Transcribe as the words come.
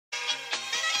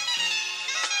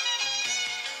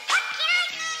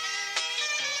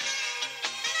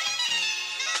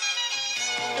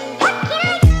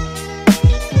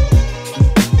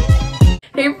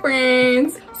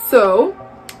So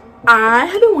I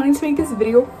have been wanting to make this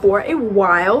video for a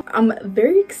while. I'm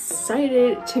very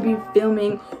excited to be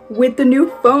filming with the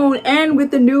new phone and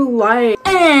with the new light.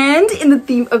 And in the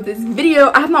theme of this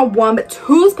video, I have not one but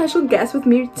two special guests with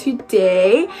me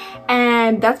today.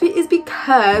 And that is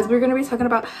because we're going to be talking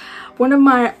about one of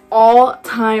my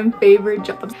all-time favorite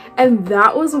jobs. And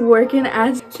that was working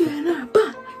at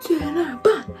Cinnabon.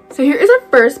 So here is our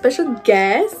first special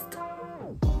guest.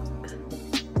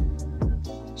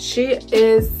 She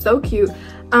is so cute.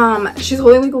 She's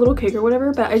holding like a little cake or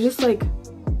whatever, but I just like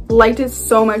liked it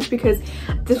so much because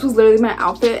this was literally my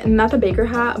outfit, and not the baker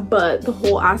hat but the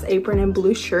whole ass apron and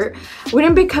blue shirt. We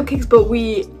didn't bake cupcakes, but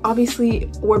we obviously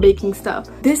were baking stuff.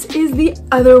 This is the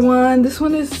other one. This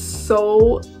one is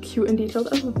so cute and detailed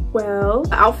as well.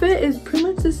 The outfit is pretty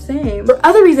much the same. The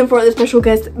other reason for this special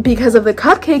guest because of the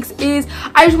cupcakes is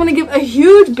I just want to give a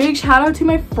huge big shout out to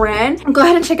my friend. Go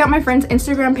ahead and check out my friend's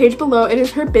Instagram page below. It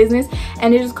is her business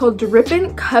and it is called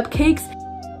Drippin' Cupcakes.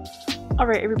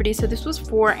 Alright everybody, so this was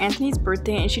for Anthony's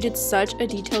birthday and she did such a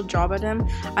detailed job at them.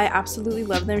 I absolutely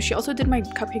love them. She also did my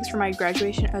cupcakes for my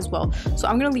graduation as well. So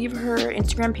I'm going to leave her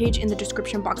Instagram page in the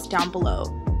description box down below.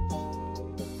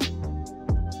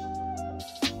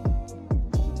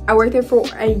 I worked there for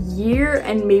a year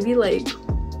and maybe like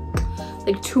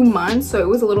 2 months, so it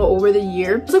was a little over the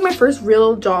year. It was like my first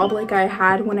real job like I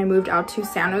had when I moved out to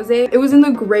San Jose. It was in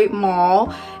the Great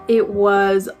Mall. It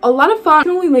was a lot of fun. I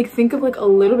can only like think of like a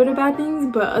little bit of bad things,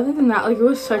 but other than that, like it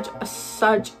was such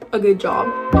a good job.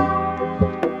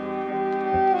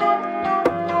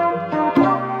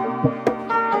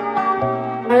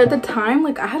 At the time,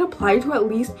 like I had applied to at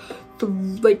least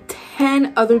like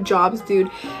 10 other jobs, dude,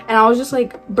 and I was just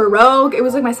like broke. It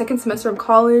was like my second semester of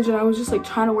college and I was just like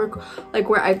trying to work like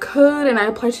where I could, and I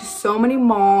applied to so many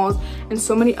malls and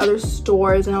so many other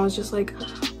stores, and I was just like,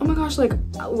 oh my gosh, like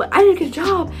I didn't get a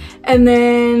job. And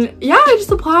then yeah, I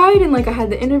just applied and like I had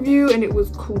the interview and it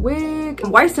was quick.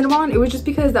 Why Cinnabon? It was just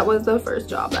because that was the first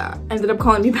job that ended up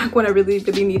calling me back when I really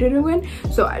needed a win.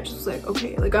 So I just was like,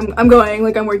 okay, like I'm going,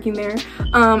 like I'm working there.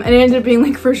 And it ended up being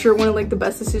like for sure one of like the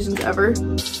best decisions ever.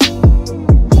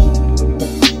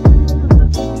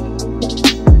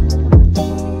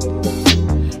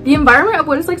 The environment of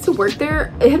what it's like to work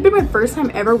there, it had been my first time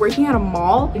ever working at a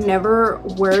mall. I never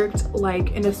worked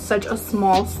like in such a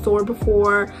small store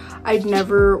before. I'd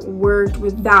never worked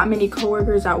with that many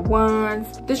coworkers at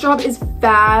once. This job is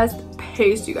fast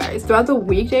paced, you guys. Throughout the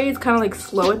weekday, it's kind of like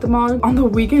slow at the mall. On the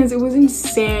weekends, it was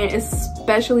insane,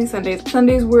 especially Sundays.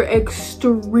 Sundays were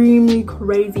extremely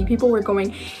crazy. People were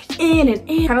going in and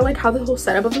in. Kind of like how the whole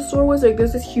setup of the store was. Like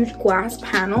there's this huge glass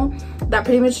panel that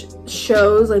pretty much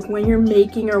shows like when you're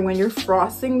making or when you're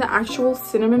frosting the actual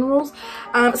cinnamon rolls.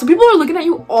 So people are looking at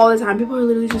you all the time. People are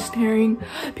literally just staring.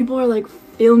 People are like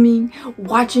filming,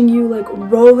 watching you like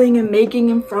rolling and making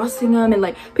and frosting them, and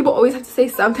like people always have to say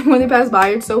something when they pass by.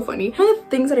 It's so funny. One of the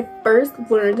things that I first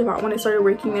learned about when I started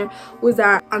working there was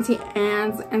that Auntie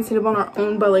Anne's and Cinnabon are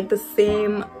owned by like the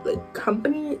same like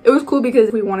company. It was cool because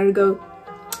if we wanted to go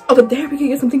over there, we could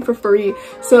get something for free.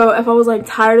 So if I was like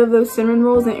tired of those cinnamon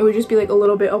rolls, then it would just be like a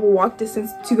little bit of a walk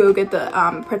distance to go get the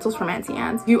pretzels from Auntie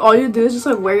Anne's. All you do is just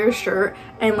like wear your shirt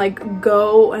and like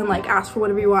go and like ask for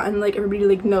whatever you want, and like everybody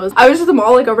like knows. I was just at the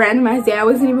mall like a random ass day. I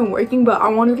wasn't even working, but I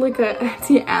wanted like a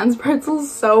Auntie Anne's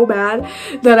pretzels so bad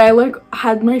that I like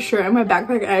had my shirt in my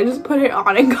backpack and I just put it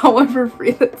on and got one for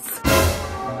free. That's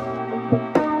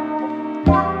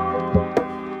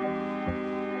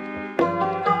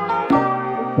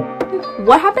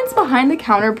what happens behind the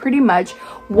counter pretty much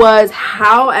was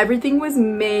how everything was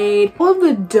made. All of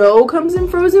the dough comes in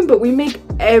frozen, but we make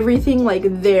everything like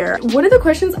there. One of the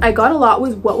questions I got a lot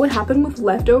was what would happen with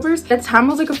leftovers. At the time I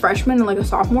was like a freshman and like a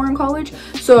sophomore in college,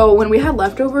 so when we had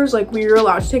leftovers, like we were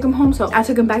allowed to take them home. So I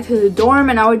took them back to the dorm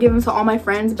and I would give them to all my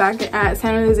friends back at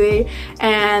San Jose,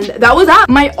 and that was that.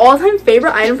 My all-time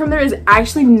favorite item from there is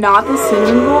actually not the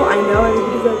cinnamon roll. I know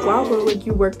everybody's like, wow, but like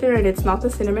you work there and it's not the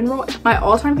cinnamon roll. My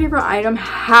all-time favorite item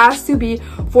has to be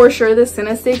for sure the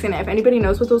Cinna sticks, and if anybody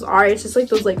knows what those are, it's just like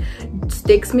those like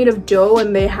sticks made of dough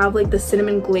and they have like the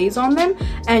cinnamon glaze on them,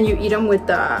 and you eat them with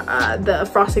the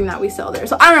frosting that we sell there.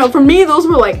 So I don't know, for me those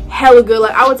were like hella good.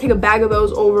 Like I would take a bag of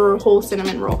those over a whole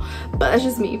cinnamon roll, but that's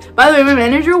just me. By the way, my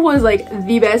manager was like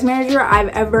the best manager I've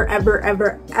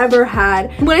ever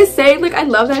had. When I say like I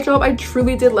love that job, I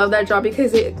truly did love that job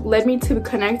because it led me to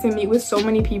connect and meet with so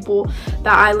many people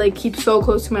that I like keep so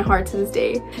close to my heart to this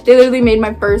day. They literally made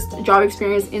my first job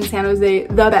experience in San Jose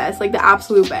the best, like the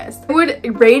absolute best. I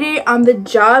would rate it on the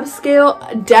job scale,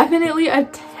 definitely a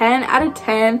 10 out of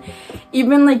 10.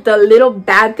 Even like the little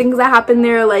bad things that happened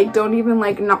there, like, don't even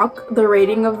like knock the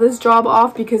rating of this job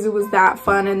off, because it was that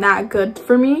fun and that good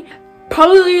for me.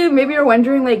 Probably maybe you're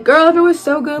wondering, like, girl, if it was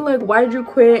so good, like, why did you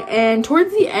quit? And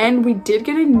towards the end, we did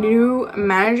get a new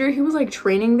manager. He was like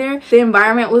training there. The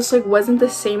environment wasn't the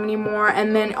same anymore,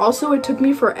 and then also it took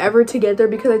me forever to get there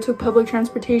because I took public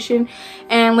transportation,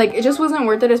 and like it just wasn't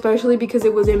worth it, especially because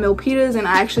it was in Milpitas and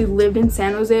I actually lived in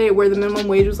San Jose where the minimum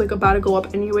wage was like about to go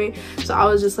up anyway. So I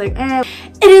was just like,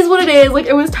 it is what it is. Like,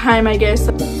 it was time, I guess.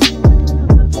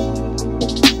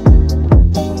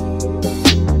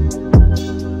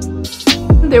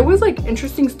 There was like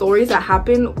interesting stories that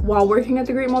happened while working at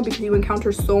the Great Mall, because you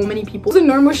encounter so many people. It was a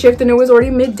normal shift and it was already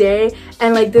midday,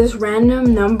 and like this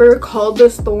random number called the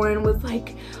store and was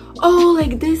like, oh,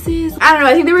 like, this is, I don't know,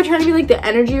 I think they were trying to be like the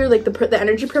energy, or like the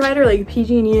energy provider, like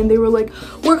PG&E, and they were like,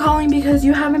 we're calling because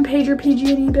you haven't paid your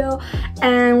PG&E bill,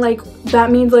 and like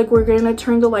that means like we're gonna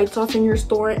turn the lights off in your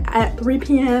store at 3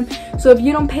 p.m. so if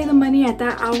you don't pay the money at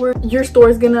that hour, your store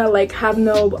is gonna like have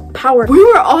no power. We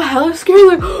were all hella scared,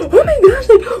 like, oh my gosh,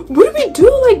 like, what do we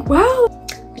do? Like, wow.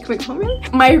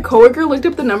 My coworker looked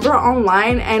up the number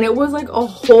online and it was like a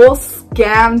whole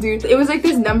scam, dude. It was like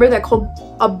this number that called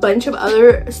a bunch of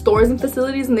other stores and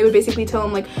facilities, and they would basically tell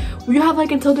them like, well, you have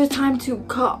like until this time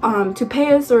to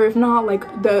pay us, or if not,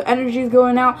 like, the energy is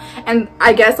going out. And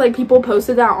I guess like people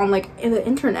posted that on like in the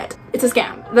internet. It's a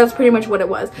scam. That's pretty much what it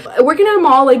was. Working at a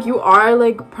mall, like, you are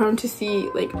like prone to see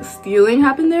like stealing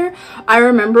happen there. I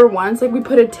remember once, like, we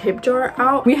put a tip jar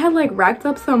out. We had like racked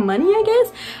up some money, I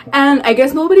guess, and I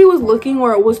guess nobody was looking,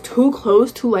 or it was too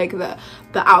close to like the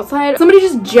outside. Somebody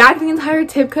just jacked the entire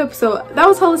tip cup, so that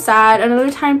was hella sad.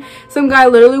 Another time, some guy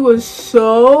literally was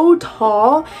so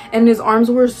tall and his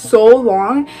arms were so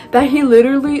long that he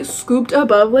literally scooped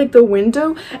above like the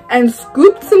window and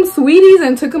scooped some sweeties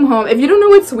and took them home. If you don't know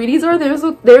what sweeties are,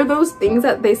 they're those things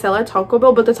that they sell at Taco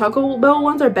Bell, but the Taco Bell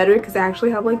ones are better because they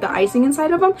actually have like the icing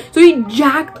inside of them. So he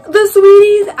jacked the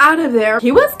sweeties out of there.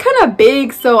 He was kind of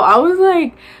big, so I was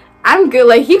like, I'm good.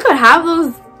 Like, he could have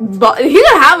those, but he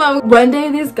could have them. One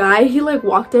day, this guy, he like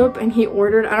walked up and he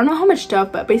ordered, I don't know how much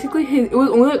stuff, but basically it was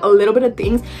only like a little bit of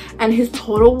things, and his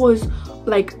total was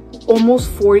like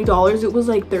almost $40. It was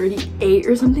like 38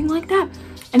 or something like that.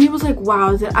 And he was like,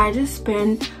 wow, did I just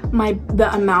spend the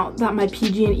amount that my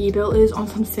PG&E bill is on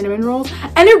some cinnamon rolls?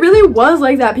 And it really was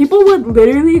like that. People would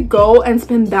literally go and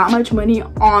spend that much money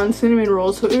on cinnamon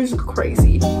rolls, so it was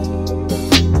crazy.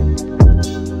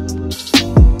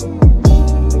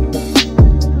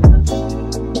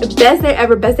 Best day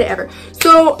ever, best day ever.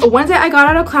 So one day I got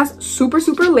out of class super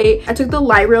late. I took the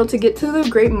light rail to get to the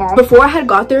Great Mall. Before I had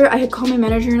got there, I had called my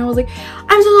manager and I was like,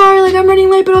 I'm so sorry, like, I'm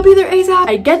running late, but I'll be there ASAP.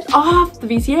 I get off the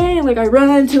VCA and like I run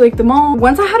into like the mall.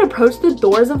 Once I had approached the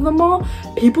doors of the mall,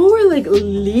 people were like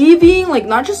leaving, like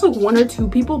not just like one or two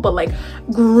people, but like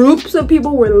groups of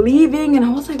people were leaving, and I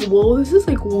was like, whoa, this is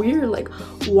like weird. Like,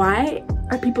 why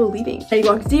are people leaving? I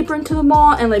walked deeper into the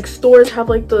mall and like stores have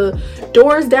like the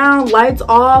doors down, lights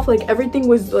off, like everything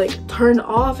was like turned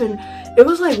off, and it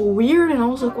was like weird, and I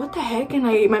was like, what the heck? And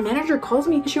my manager calls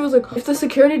me. She was like, if the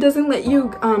security doesn't let you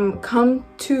come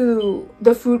to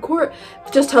the food court,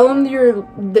 just tell them you're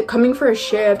coming for a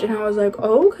shift. And I was like,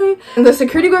 oh, okay. And the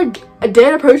security guard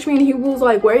did approach me and he was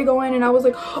like, where are you going? And I was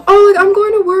like, oh, like, I'm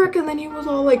going to work. And then he was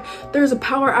all like, there's a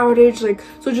power outage, like,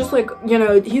 so just like, you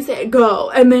know, he said go.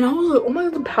 And then I was like, oh my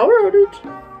god, the power outage.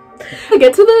 I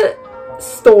get to the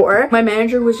store, my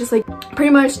manager was just like, pretty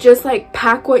much just like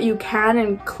pack what you can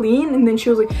and clean, and then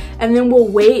she was like, and then we'll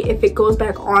wait if it goes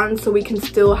back on so we can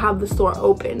still have the store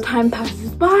open. Time passes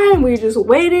by and we just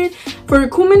waited for a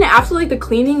cool minute. After like the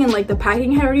cleaning and like the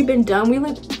packing had already been done, we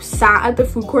like sat at the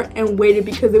food court and waited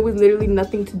because there was literally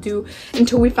nothing to do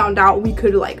until we found out we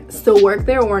could like still work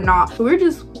there or not. So we were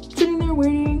just sitting there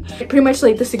waiting. Pretty much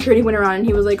like the security went around and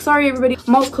he was like, sorry everybody,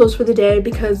 mall's closed for the day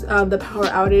because of the power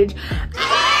outage.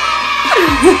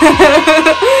 So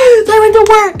I went to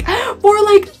work for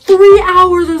like 3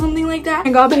 hours or something like that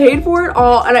and got paid for it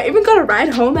all, and I even got a ride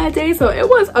home that day, so it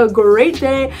was a great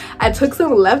day. I took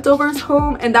some leftovers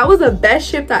home, and that was the best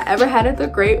shift I ever had at the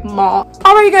Great Mall.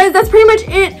 Alright guys, that's pretty much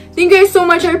it. Thank you guys so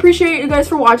much. I appreciate you guys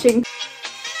for watching.